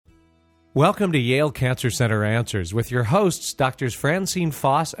Welcome to Yale Cancer Center Answers with your hosts, Drs. Francine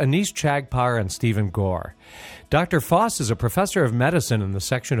Foss, Anish Chagpar, and Stephen Gore. Dr. Foss is a professor of medicine in the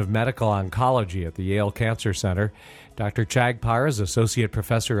section of medical oncology at the Yale Cancer Center. Dr. Chagpar is associate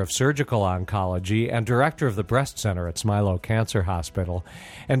professor of surgical oncology and director of the breast center at Smilow Cancer Hospital.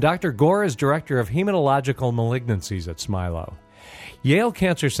 And Dr. Gore is director of hematological malignancies at Smilow. Yale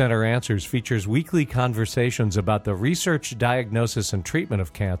Cancer Center Answers features weekly conversations about the research, diagnosis, and treatment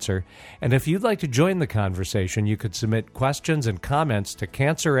of cancer. And if you'd like to join the conversation, you could submit questions and comments to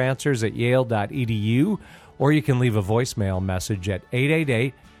canceranswers@yale.edu, or you can leave a voicemail message at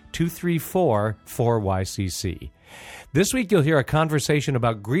 888-234-4YCC. This week, you'll hear a conversation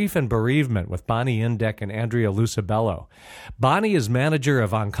about grief and bereavement with Bonnie Indek and Andrea Lucibello. Bonnie is manager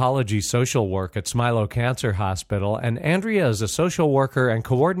of oncology social work at Smilow Cancer Hospital, and Andrea is a social worker and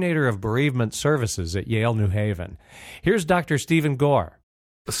coordinator of Bereavement Services at Yale New Haven. Here's Dr. Stephen Gore.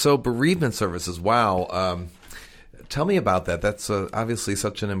 So, Bereavement Services, wow. Tell me about that. That's obviously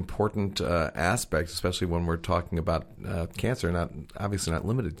such an important aspect, especially when we're talking about cancer, not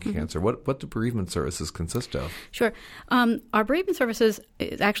limited to cancer. What do bereavement services consist of? Sure. Our bereavement services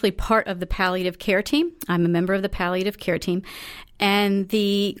is actually part of the palliative care team. I'm a member of the palliative care team. And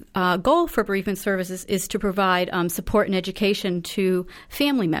the goal for bereavement services is to provide support and education to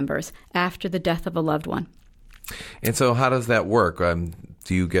family members after the death of a loved one. And so how does that work?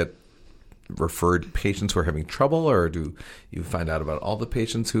 Do you get referred patients who are having trouble, or do you find out about all the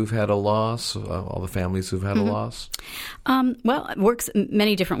patients who've had a loss, all the families who've had a loss? Well, it works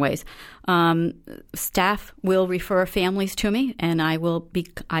many different ways. Staff will refer families to me, and I will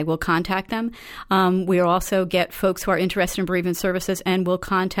contact them. We also get folks who are interested in bereavement services and will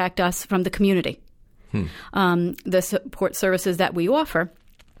contact us from the community. The support services that we offer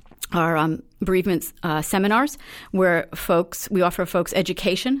are bereavement seminars where we offer folks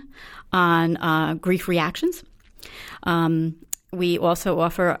education on grief reactions. We also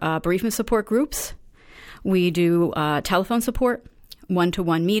offer bereavement support groups. We do telephone support,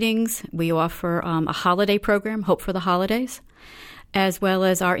 one-to-one meetings. We offer a holiday program, Hope for the Holidays, as well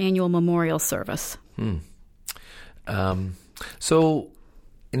as our annual memorial service. So,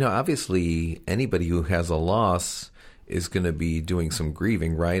 obviously anybody who has a loss is going to be doing some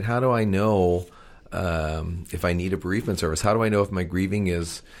grieving, right? How do I know if I need a bereavement service? How do I know if my grieving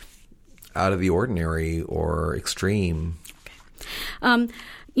is out of the ordinary or extreme?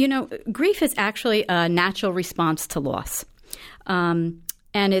 Grief is actually a natural response to loss. And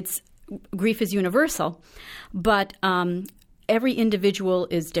grief is universal, but every individual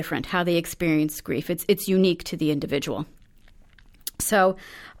is different, how they experience grief. It's unique to the individual. So,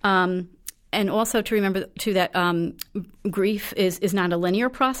 and also to remember, too, that grief is not a linear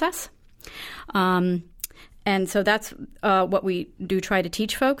process. And so that's what we do try to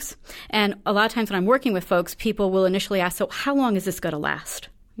teach folks. And a lot of times when I'm working with folks, people will initially ask, so how long is this going to last?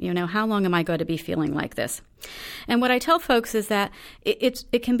 How long am I going to be feeling like this? And what I tell folks is that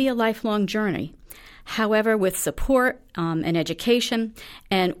it can be a lifelong journey. However, with support and education,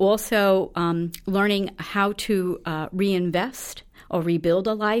 and also learning how to reinvest or rebuild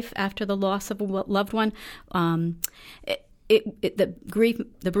a life after the loss of a loved one, the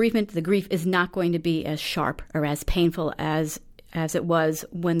grief is not going to be as sharp or as painful as it was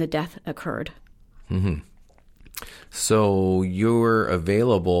when the death occurred. Mm-hmm. So you're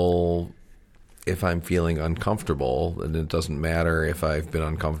available if I'm feeling uncomfortable, and it doesn't matter if I've been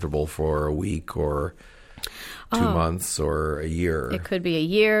uncomfortable for a week or 2 months or a year. It could be a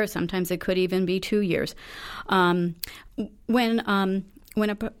year. Sometimes it could even be 2 years. When a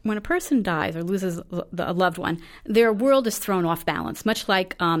person dies or loses a loved one, their world is thrown off balance, much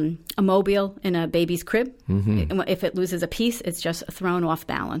like a mobile in a baby's crib. Mm-hmm. If it loses a piece, it's just thrown off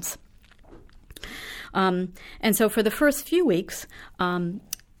balance. And so for the first few weeks,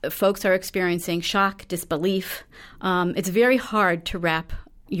 folks are experiencing shock, disbelief. It's very hard to wrap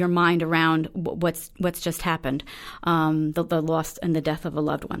your mind around what's just happened, the loss and the death of a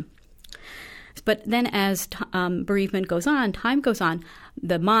loved one. But then as bereavement goes on, time goes on,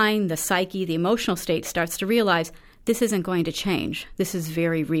 the mind, the psyche, the emotional state starts to realize this isn't going to change. This is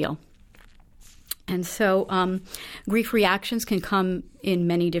very real. And so grief reactions can come in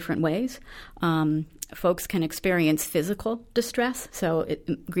many different ways. Folks can experience physical distress. So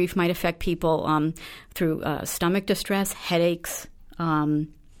grief might affect people through stomach distress, headaches,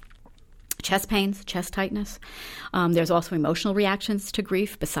 chest pains, chest tightness. There's also emotional reactions to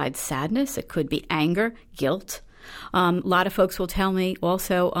grief besides sadness. It could be anger, guilt. A lot of folks will tell me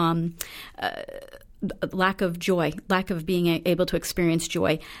also lack of joy, lack of being able to experience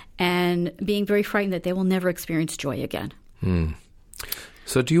joy, and being very frightened that they will never experience joy again.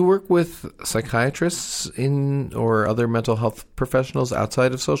 So do you work with psychiatrists or other mental health professionals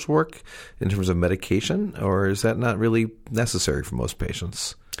outside of social work in terms of medication, or is that not really necessary for most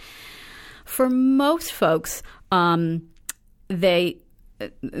patients? For most folks, they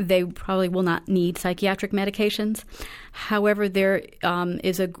probably will not need psychiatric medications. However, there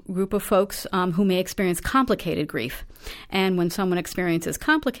is a group of folks who may experience complicated grief. And when someone experiences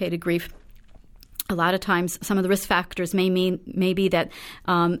complicated grief, a lot of times some of the risk factors may be that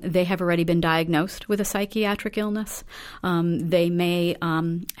they have already been diagnosed with a psychiatric illness. They may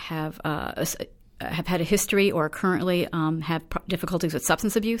have had a history or currently have difficulties with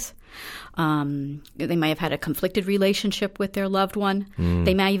substance abuse. They may have had a conflicted relationship with their loved one.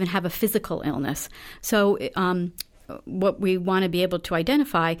 They may even have a physical illness. So what we want to be able to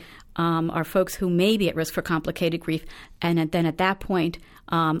identify are folks who may be at risk for complicated grief, and then at that point,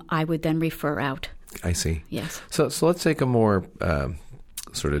 I would then refer out. I see. Yes. So let's take a more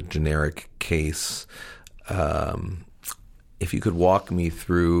sort of generic case. If you could walk me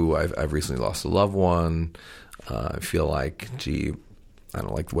through, I've recently lost a loved one. I feel like, I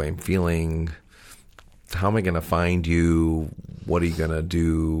don't like the way I'm feeling. How am I going to find you? What are you going to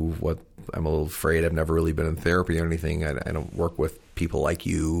do? I'm a little afraid. I've never really been in therapy or anything. I don't work with people like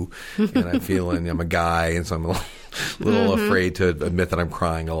you, and I'm a guy, and so I'm a little afraid to admit that I'm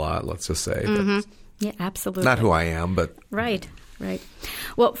crying a lot, let's just say. Yeah, absolutely. Not who I am, but... Right.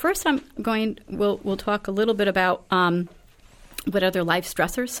 Well, first we'll talk a little bit about what other life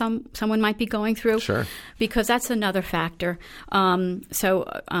stressors someone might be going through. Sure. Because that's another factor.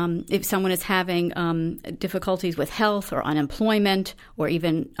 If someone is having difficulties with health or unemployment or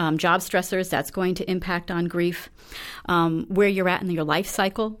even job stressors, that's going to impact on grief. Where you're at in your life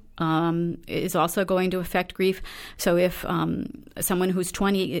cycle is also going to affect grief. So if someone who's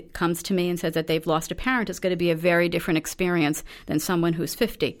 20 comes to me and says that they've lost a parent, it's going to be a very different experience than someone who's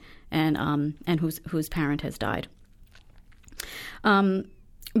 50 and whose parent has died.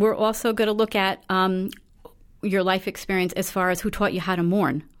 We're also going to look at your life experience as far as who taught you how to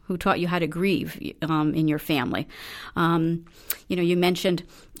mourn, who taught you how to grieve in your family. You mentioned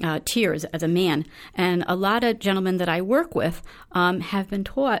tears as a man, and a lot of gentlemen that I work with have been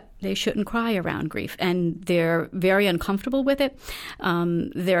taught they shouldn't cry around grief, and they're very uncomfortable with it.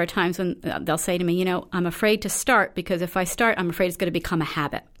 There are times when they'll say to me, I'm afraid to start because if I start, I'm afraid it's going to become a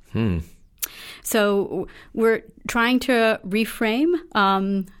habit. So we're trying to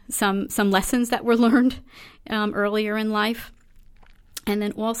reframe some lessons that were learned earlier in life, and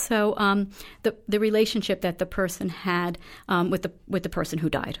then also the relationship that the person had with the person who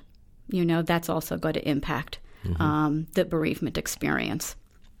died. That's also going to impact the bereavement experience.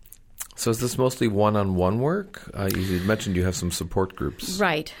 So is this mostly one-on-one work? You mentioned you have some support groups.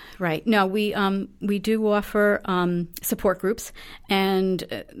 Right. No, we do offer support groups,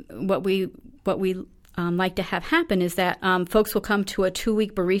 and what we like to have happen is that folks will come to a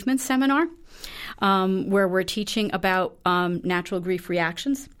 2-week bereavement seminar where we're teaching about natural grief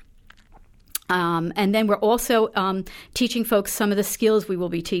reactions. And then we're also teaching folks some of the skills we will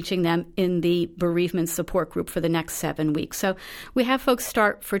be teaching them in the bereavement support group for the next 7 weeks. So we have folks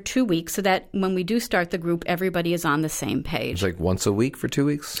start for 2 weeks so that when we do start the group, everybody is on the same page. It's like once a week for 2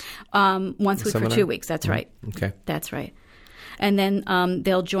 weeks? Once a week for 2 weeks, that's right. Okay. That's right. And then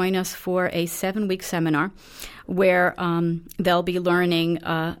they'll join us for a 7-week seminar where they'll be learning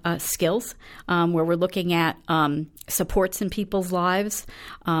skills, where we're looking at supports in people's lives,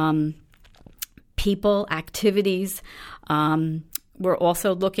 people, activities. We're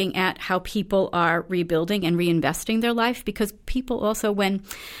also looking at how people are rebuilding and reinvesting their life, because people also, when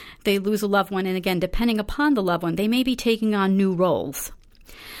they lose a loved one, and again, depending upon the loved one, they may be taking on new roles.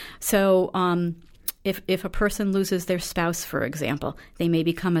 So if a person loses their spouse, for example, they may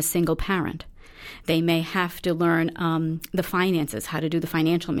become a single parent. They may have to learn the finances, how to do the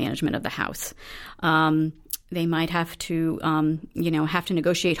financial management of the house. They might have to,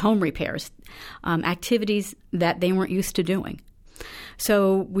 negotiate home repairs, activities that they weren't used to doing.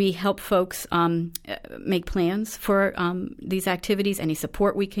 So we help folks make plans for these activities, any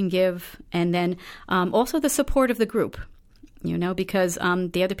support we can give, and then also the support of the group, because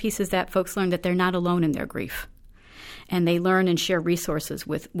the other piece is that folks learn that they're not alone in their grief, and they learn and share resources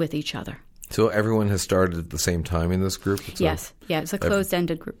with each other. So everyone has started at the same time in this group? Yes. It's a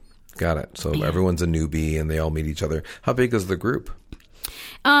closed-ended group. Got it. So everyone's a newbie and they all meet each other. How big is the group?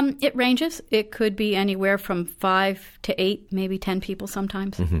 It ranges. It could be anywhere from 5 to 8, maybe 10 people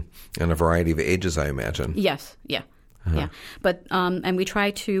sometimes. Mm-hmm. And a variety of ages, I imagine. Yes. Yeah. Yeah. But and we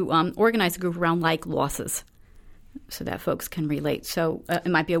try to organize a group around like losses so that folks can relate. So it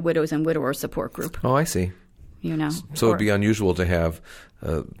might be a widows and widowers support group. Oh, I see. So it'd be unusual to have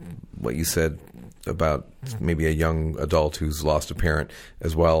what you said about maybe a young adult who's lost a parent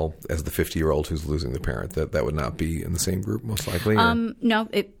as well as the 50-year-old who's losing the parent. That would not be in the same group, most likely? No,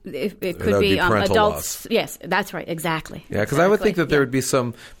 it could be adults. Loss. Yes, that's right, exactly. Yeah, because I would think that there would be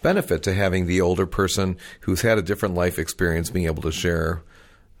some benefit to having the older person who's had a different life experience being able to share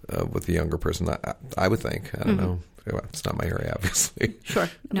with the younger person. I would think. I don't know. It's not my area, obviously. Sure.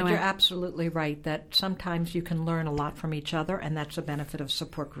 No, you're absolutely right that sometimes you can learn a lot from each other, and that's the benefit of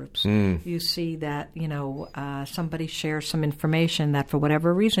support groups. You see that, somebody shares some information that for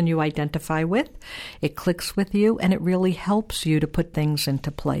whatever reason you identify with, it clicks with you, and it really helps you to put things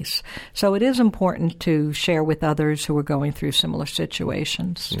into place. So it is important to share with others who are going through similar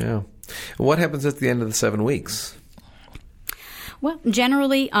situations. Yeah. What happens at the end of the 7 weeks? Well,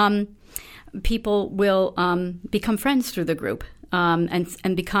 generally, people will become friends through the group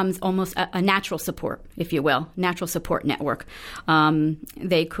and becomes almost a natural support, if you will, natural support network.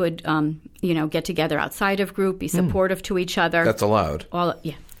 They could, get together outside of group, be supportive to each other. That's allowed.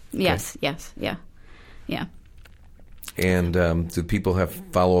 Yeah. Yes. Yeah. And do people have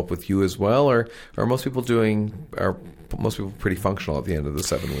follow-up with you as well, or are most people pretty functional at the end of the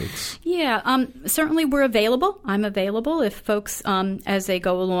 7 weeks? Yeah, certainly we're available. I'm available if folks, as they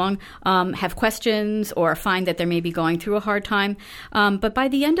go along, have questions or find that they may be going through a hard time. But by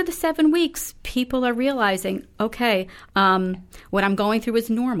the end of the 7 weeks, people are realizing, okay, what I'm going through is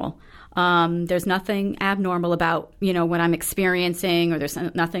normal. There's nothing abnormal about, what I'm experiencing, or there's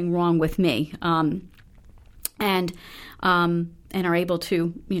nothing wrong with me. And are able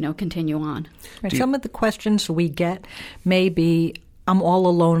to, continue on. Right. Some of the questions we get may be, I'm all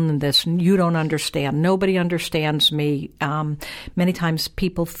alone in this, and you don't understand. Nobody understands me. Many times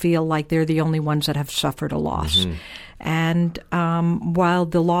people feel like they're the only ones that have suffered a loss. And while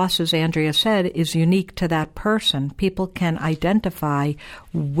the loss, as Andrea said, is unique to that person, people can identify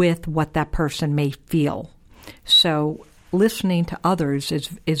with what that person may feel. So listening to others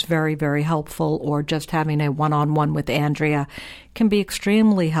is very, very helpful, or just having a one-on-one with Andrea can be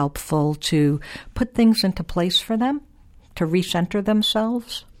extremely helpful to put things into place for them, to recenter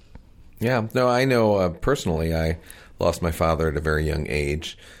themselves. Yeah. No, I know personally I lost my father at a very young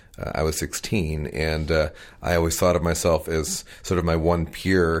age. I was 16, and I always thought of myself as sort of my one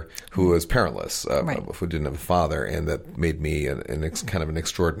peer who was parentless, who didn't have a father, and that made me kind of an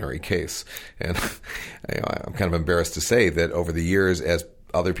extraordinary case. And I'm kind of embarrassed to say that over the years, as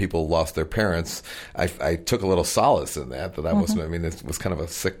other people lost their parents, I took a little solace in that I wasn't. I mean, it was kind of a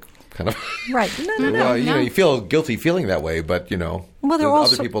sick kind of right. No. You feel guilty feeling that way, but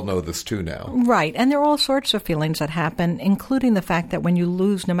other people know this too now. Right, and there are all sorts of feelings that happen, including the fact that when you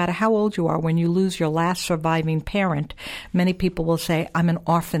lose, no matter how old you are, when you lose your last surviving parent, many people will say, "I'm an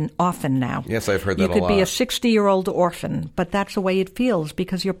orphan now." Yes, I've heard that a lot. You could be a 60-year-old orphan, but that's the way it feels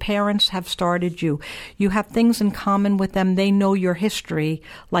because your parents have started you. You have things in common with them. They know your history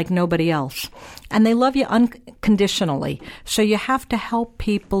like nobody else, and they love you unconditionally. So you have to help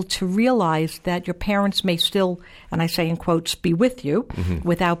people to realize that your parents may still, and I say in quotes, be with you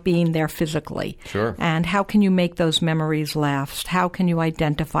without being there physically. Sure. And how can you make those memories last? How can you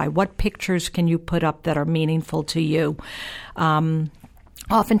identify? What pictures can you put up that are meaningful to you?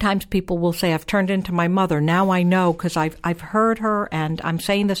 Oftentimes people will say, I've turned into my mother. Now I know because I've heard her and I'm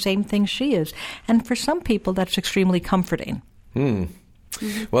saying the same thing she is. And for some people, that's extremely comforting.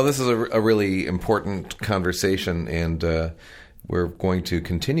 Well, this is a really important conversation, and we're going to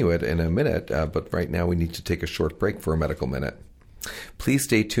continue it in a minute, but right now we need to take a short break for a medical minute. Please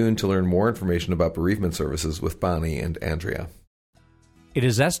stay tuned to learn more information about bereavement services with Bonnie and Andrea. It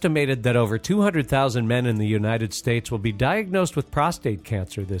is estimated that over 200,000 men in the United States will be diagnosed with prostate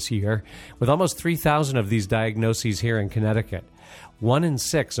cancer this year, with almost 3,000 of these diagnoses here in Connecticut. 1 in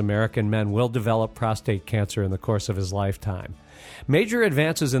 6 American men will develop prostate cancer in the course of his lifetime. Major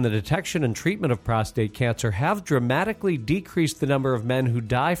advances in the detection and treatment of prostate cancer have dramatically decreased the number of men who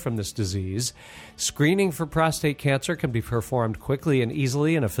die from this disease. Screening for prostate cancer can be performed quickly and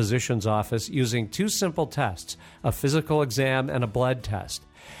easily in a physician's office using 2 simple tests, a physical exam and a blood test.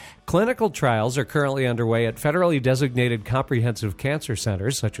 Clinical trials are currently underway at federally designated comprehensive cancer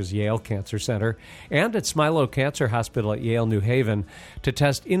centers, such as Yale Cancer Center, and at Smilow Cancer Hospital at Yale New Haven, to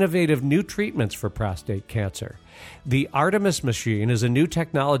test innovative new treatments for prostate cancer. The Artemis machine is a new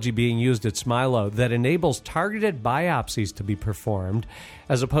technology being used at Smilow that enables targeted biopsies to be performed,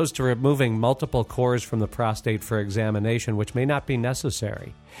 as opposed to removing multiple cores from the prostate for examination, which may not be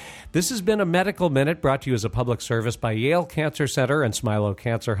necessary. This has been a Medical Minute brought to you as a public service by Yale Cancer Center and Smilow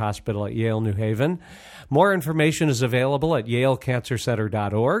Cancer Hospital at Yale New Haven. More information is available at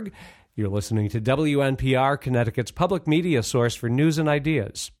yalecancercenter.org. You're listening to WNPR, Connecticut's public media source for news and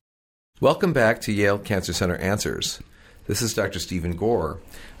ideas. Welcome back to Yale Cancer Center Answers. This is Dr. Stephen Gore.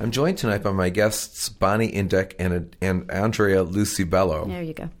 I'm joined tonight by my guests, Bonnie Indek and Andrea Lucibello. There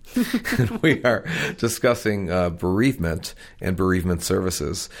you go. And we are discussing bereavement and bereavement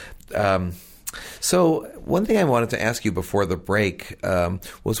services. So one thing I wanted to ask you before the break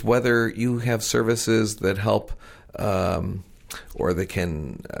was whether you have services that help or that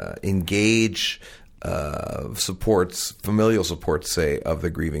can engage supports, familial supports, say, of the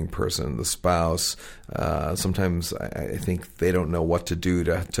grieving person, the spouse. Sometimes I think they don't know what to do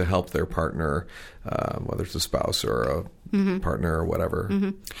to help their partner, whether it's a spouse or a partner or whatever. Mm-hmm.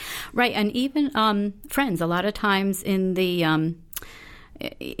 Right, and even friends. A lot of times in the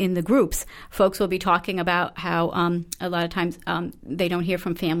groups, folks will be talking about how a lot of times they don't hear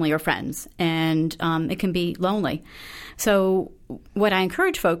from family or friends, and it can be lonely. So what I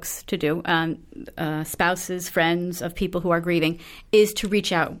encourage folks to do, spouses, friends of people who are grieving, is to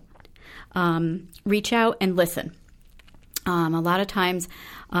reach out. Reach out and listen. A lot of times,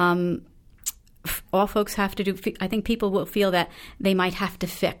 all folks have to do, I think people will feel that they might have to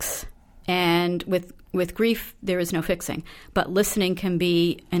fix. And with grief, there is no fixing. But listening can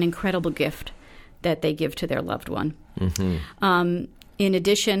be an incredible gift that they give to their loved one. Mm-hmm. In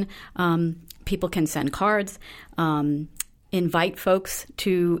addition, people can send cards, invite folks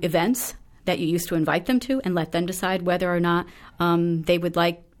to events that you used to invite them to, and let them decide whether or not they would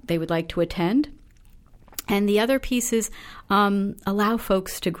like to attend. And the other piece is allow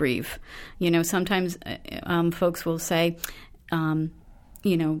folks to grieve. Sometimes folks will say, to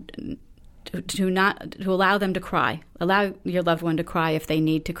allow them to cry, allow your loved one to cry if they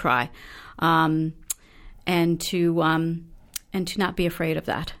need to cry, and to not be afraid of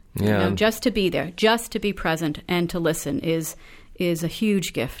that. Yeah. Just to be there, just to be present, and to listen is a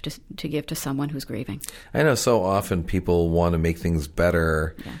huge gift to give to someone who's grieving. I know so often people want to make things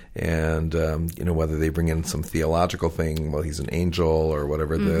better, and whether they bring in some theological thing, well, he's an angel or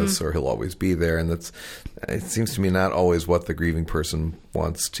whatever this, or he'll always be there, and it seems to me not always what the grieving person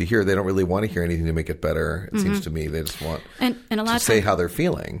wants to hear. They don't really want to hear anything to make it better. It seems to me they just want to say how they're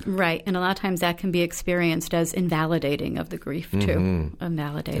feeling. Right, and a lot of times that can be experienced as invalidating of the grief too.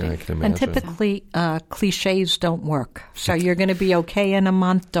 Invalidating. Yeah, I can imagine. And typically cliches don't work. So you're going to be okay in a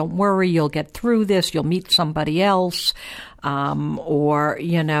month. Don't worry, you'll get through this. You'll meet somebody else. Or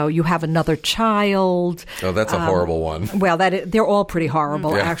you have another child. Oh, that's a horrible one. Well, they're all pretty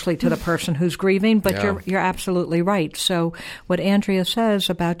horrible, actually, to the person who's grieving. But you're absolutely right. So what Andrea says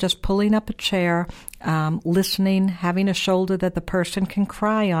about just pulling up a chair, listening, having a shoulder that the person can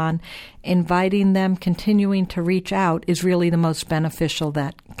cry on, inviting them, continuing to reach out is really the most beneficial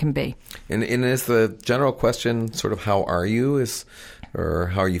that can be. And is the general question sort of how are you, or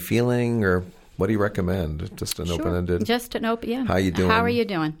how are you feeling, or what do you recommend? Just an open-ended? Just an open, yeah. How are you doing? How are you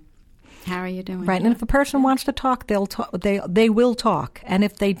doing? How are you doing? Right, and if a person wants to talk, they'll talk. They will talk, and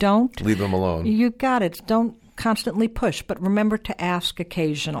if they don't, leave them alone. You got it. Don't constantly push, but remember to ask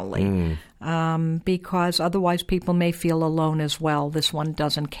occasionally. Because otherwise people may feel alone as well. This one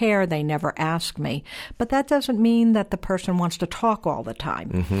doesn't care. They never ask me. But that doesn't mean that the person wants to talk all the time.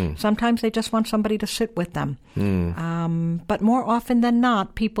 Mm-hmm. Sometimes they just want somebody to sit with them. But more often than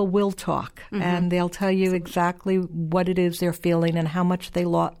not, people will talk, and they'll tell you exactly what it is they're feeling and how much they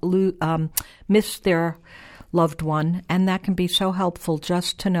miss their loved one, and that can be so helpful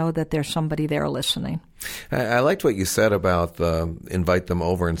just to know that there's somebody there listening. I liked what you said about invite them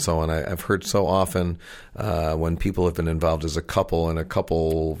over and so on. I've heard so often when people have been involved as a couple in a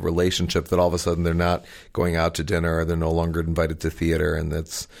couple relationship that all of a sudden they're not going out to dinner, or they're no longer invited to theater, and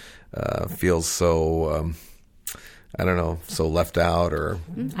that's feels so so left out or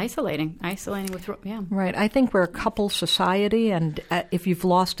isolating with Right. I think we're a couple society, and if you've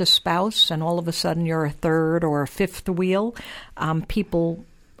lost a spouse and all of a sudden you're a third or a fifth wheel, people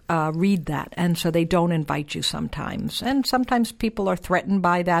read that, and so they don't invite you sometimes. And sometimes people are threatened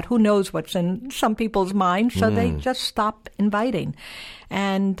by that. Who knows what's in some people's minds, so they just stop inviting.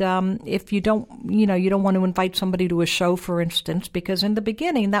 And if you don't want to invite somebody to a show, for instance, because in the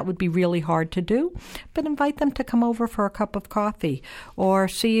beginning that would be really hard to do, but invite them to come over for a cup of coffee, or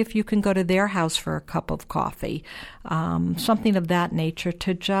see if you can go to their house for a cup of coffee, something of that nature,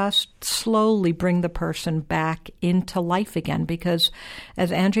 to just slowly bring the person back into life again. Because,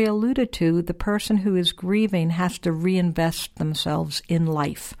 as Andrea alluded to, the person who is grieving has to reinvest themselves in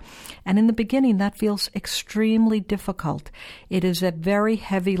life. And in the beginning, that feels extremely difficult. It is a very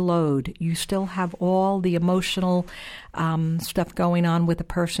heavy load. You still have all the emotional stuff going on with the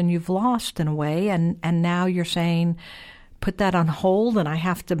person you've lost in a way, and now you're saying, put that on hold and I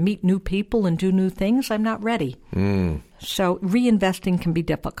have to meet new people and do new things, I'm not ready. So reinvesting can be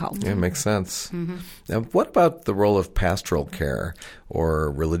difficult. Yeah, it makes sense. Now, what about the role of pastoral care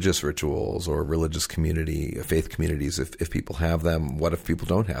or religious rituals or religious community, faith communities, if people have them? What if people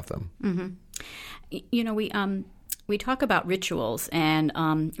don't have them? You know, we talk about rituals, and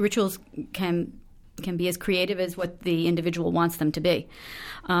rituals can be as creative as what the individual wants them to be.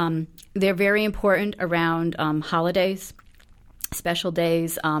 They're very important around holidays, special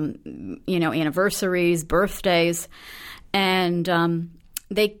days, anniversaries, birthdays, and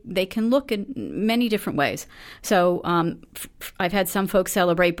they can look in many different ways. So I've had some folks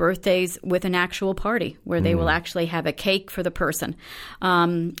celebrate birthdays with an actual party where they will actually have a cake for the person.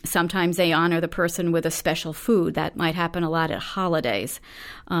 Sometimes they honor the person with a special food. That might happen a lot at holidays.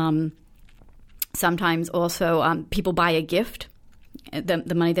 Sometimes also people buy a gift.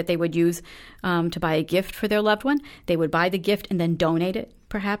 The money that they would use to buy a gift for their loved one, they would buy the gift and then donate it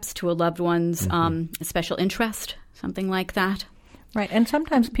perhaps to a loved one's special interest, something like that. Right, and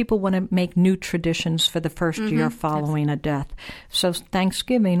sometimes people want to make new traditions for the first year following a death. So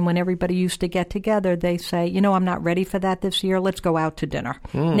Thanksgiving, when everybody used to get together, they say, I'm not ready for that this year. Let's go out to dinner.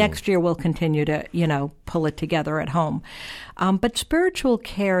 Next year, we'll continue to, pull it together at home. But spiritual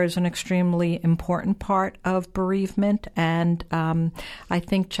care is an extremely important part of bereavement, and I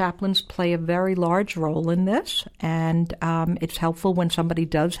think chaplains play a very large role in this, and it's helpful when somebody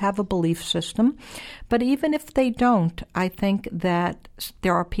does have a belief system. But even if they don't, I think that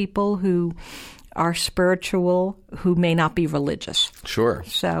there are people who are spiritual who may not be religious. Sure.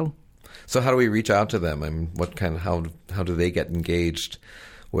 So how do we reach out to them? I mean, how do they get engaged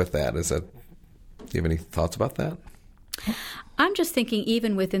with that? Do you have any thoughts about that? I'm just thinking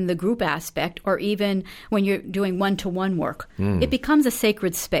even within the group aspect, or even when you're doing one-to-one work, it becomes a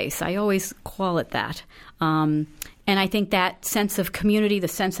sacred space. I always call it that. And I think that sense of community, the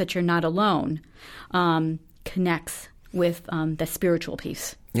sense that you're not alone, connects with the spiritual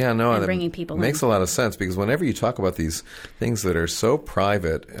piece. Yeah, no, and bringing people makes a lot of sense, because whenever you talk about these things that are so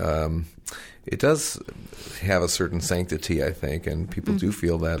private, it does have a certain sanctity, I think, and people do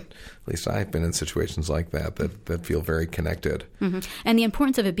feel that. At least I've been in situations like that feel very connected. And the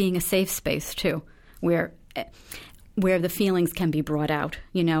importance of it being a safe space too, where the feelings can be brought out,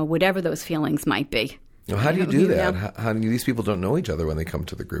 whatever those feelings might be. Well, how do you do that? How do these people don't know each other when they come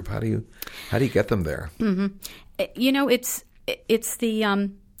to the group? How do you get them there? It's the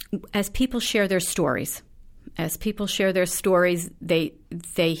as people share their stories. As people share their stories, they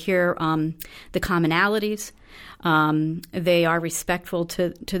hear the commonalities. They are respectful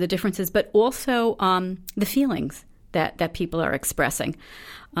to the differences, but also the feelings that people are expressing,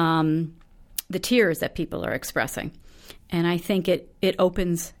 the tears that people are expressing, and I think it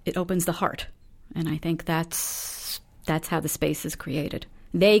opens the heart, and I think that's how the space is created.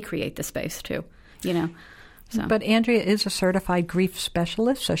 They create the space too, So. But Andrea is a certified grief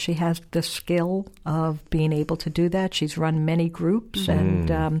specialist, so she has the skill of being able to do that. She's run many groups, and,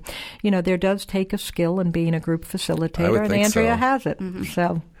 there does take a skill in being a group facilitator, and Andrea has it.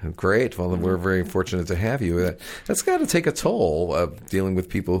 So great. Well, we're very fortunate to have you. That's got to take a toll of dealing with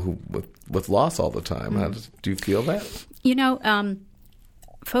people with loss all the time. Do you feel that?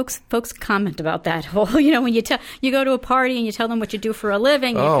 Folks comment about that whole, when you go to a party and you tell them what you do for a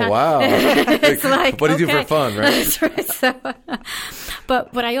living. Wow. It's like, what do you do for fun, right? That's right. So,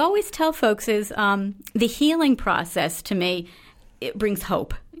 but what I always tell folks is the healing process, to me, it brings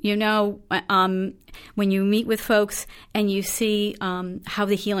hope. When you meet with folks and you see how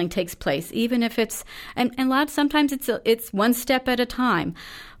the healing takes place, even if it's, and sometimes it's one step at a time,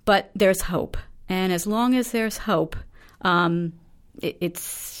 but there's hope. And as long as there's hope,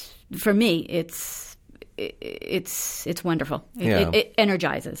 it's for me. It's wonderful. It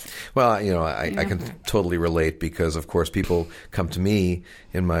energizes. Well, I can totally relate, because, of course, people come to me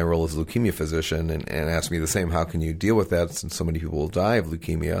in my role as a leukemia physician and ask me the same. How can you deal with that, since so many people will die of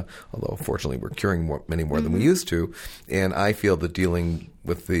leukemia? Although, fortunately, we're curing many more than we used to. And I feel that dealing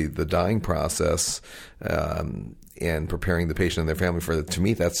with the dying process and preparing the patient and their family for it, to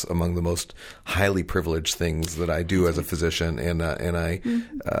me, that's among the most highly privileged things that I do as a physician. And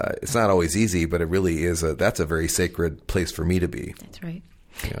it's not always easy, but it really is. That's a very sacred place for me to be. That's right.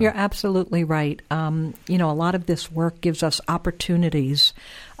 Yeah. You're absolutely right. A lot of this work gives us opportunities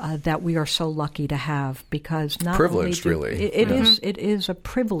that we are so lucky to have, because not privileged, only really. It is a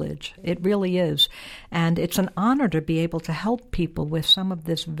privilege. It really is. And it's an honor to be able to help people with some of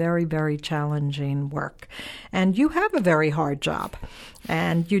this very, very challenging work. And you have a very hard job,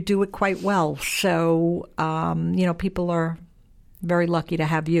 and you do it quite well. So, people are very lucky to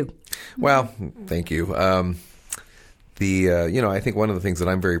have you. Well, thank you. I think one of the things that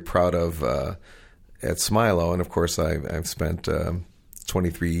I'm very proud of at Smilo, and of course I've spent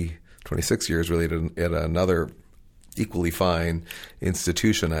 26 years really at another equally fine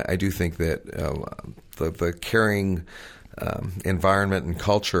institution. I do think that the caring environment and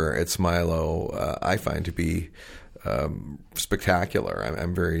culture at Smilo I find to be spectacular.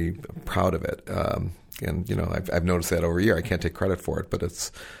 I'm very proud of it, and I've noticed that over a year. I can't take credit for it, but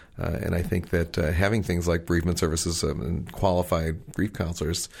it's and I think that having things like bereavement services and qualified grief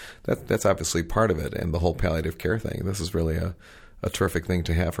counselors, that's obviously part of it, and the whole palliative care thing. This is really a terrific thing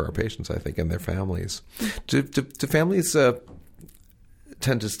to have for our patients, I think, and their families. Do families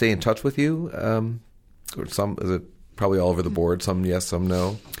tend to stay in touch with you? Or some, is it probably all over the board? Some yes, some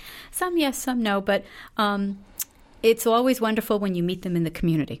no? Some yes, some no, but it's always wonderful when you meet them in the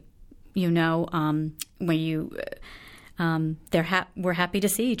community. When you... we're happy to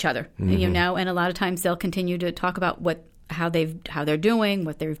see each other, and a lot of times they'll continue to talk about how they're doing,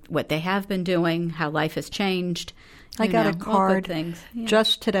 what they have been doing, how life has changed. I got a card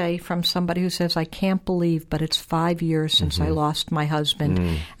just today from somebody who says, I can't believe, but it's 5 years since I lost my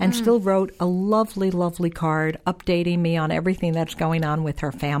husband, and still wrote a lovely, lovely card updating me on everything that's going on with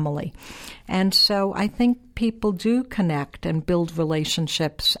her family. And so I think people do connect and build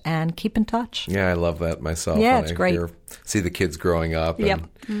relationships and keep in touch. Yeah, I love that myself. Yeah, it's great. See the kids growing up. Yep.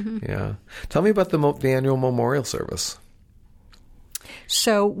 Yeah. Tell me about the annual memorial service.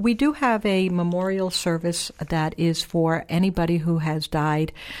 So we do have a memorial service that is for anybody who has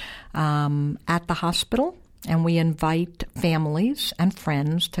died at the hospital, and we invite families and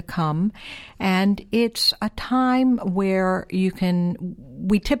friends to come. And it's a time where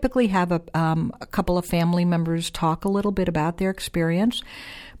we typically have a couple of family members talk a little bit about their experience,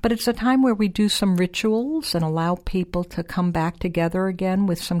 but it's a time where we do some rituals and allow people to come back together again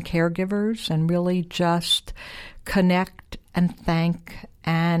with some caregivers and really just connect and thank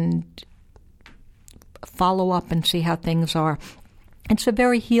and follow up and see how things are. It's a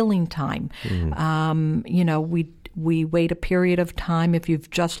very healing time. We wait a period of time. If you've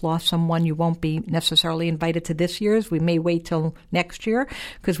just lost someone, you won't be necessarily invited to this year's. We may wait till next year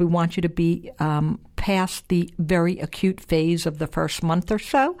because we want you to be past the very acute phase of the first month or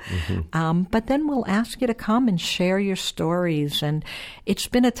so. But then we'll ask you to come and share your stories. And it's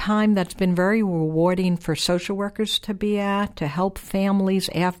been a time that's been very rewarding for social workers to be at, to help families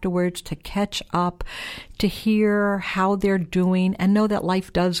afterwards, to catch up, to hear how they're doing, and know that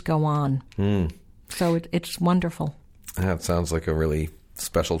life does go on. So it's wonderful. That sounds like a really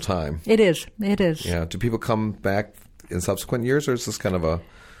special time. It is. It is. Yeah. Do people come back in subsequent years, or is this kind of a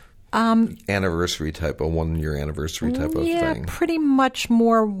anniversary type, a 1 year anniversary type of thing? Yeah, pretty much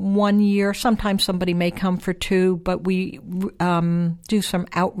more 1 year. Sometimes somebody may come for 2, but we do some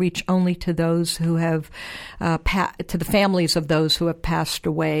outreach only to those who have to the families of those who have passed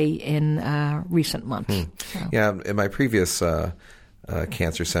away in recent months. So. Yeah, in my previous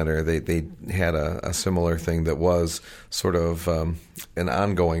cancer center, they had a similar thing that was sort of an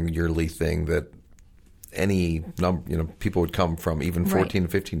ongoing yearly thing that any number, people would come from even 14 to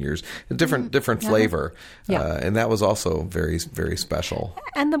 15 years, a different flavor. And that was also very, very special.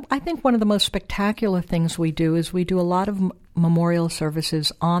 And I think one of the most spectacular things we do is we do a lot of memorial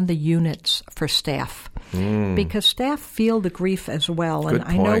services on the units for staff because staff feel the grief as well. Good and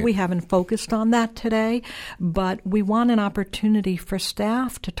I know we haven't focused on that today, but we want an opportunity for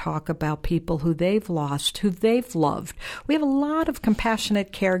staff to talk about people who they've lost, who they've loved. We have a lot of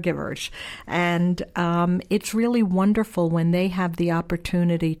compassionate caregivers, and it's really wonderful when they have the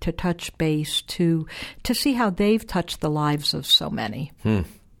opportunity to touch base, to see how they've touched the lives of so many.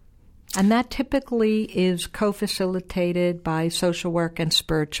 And that typically is co-facilitated by social work and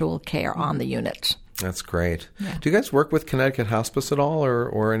spiritual care on the units. That's great. Yeah. Do you guys work with Connecticut Hospice at all,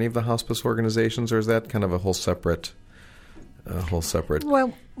 or any of the hospice organizations, or is that kind of a whole separate?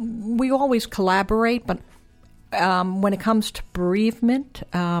 Well, we always collaborate, but when it comes to bereavement,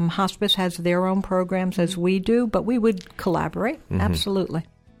 hospice has their own programs as we do, but we would collaborate, absolutely.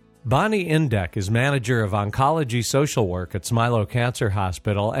 Bonnie Indek is manager of oncology social work at Smilo Cancer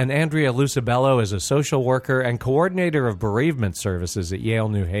Hospital, and Andrea Lucibello is a social worker and coordinator of bereavement services at Yale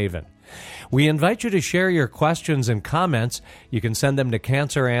New Haven. We invite you to share your questions and comments. You can send them to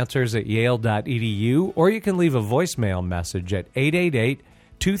canceranswers@yale.edu, or you can leave a voicemail message at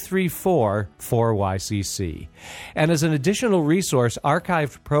 888-234-4YCC. And as an additional resource,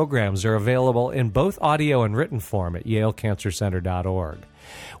 archived programs are available in both audio and written form at yalecancercenter.org.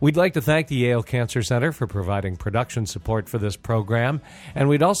 We'd like to thank the Yale Cancer Center for providing production support for this program, and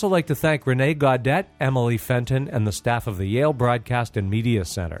we'd also like to thank Renee Gaudette, Emily Fenton, and the staff of the Yale Broadcast and Media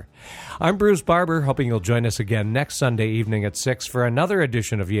Center. I'm Bruce Barber, hoping you'll join us again next Sunday evening at 6 for another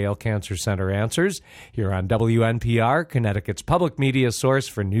edition of Yale Cancer Center Answers here on WNPR, Connecticut's public media source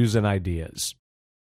for news and ideas.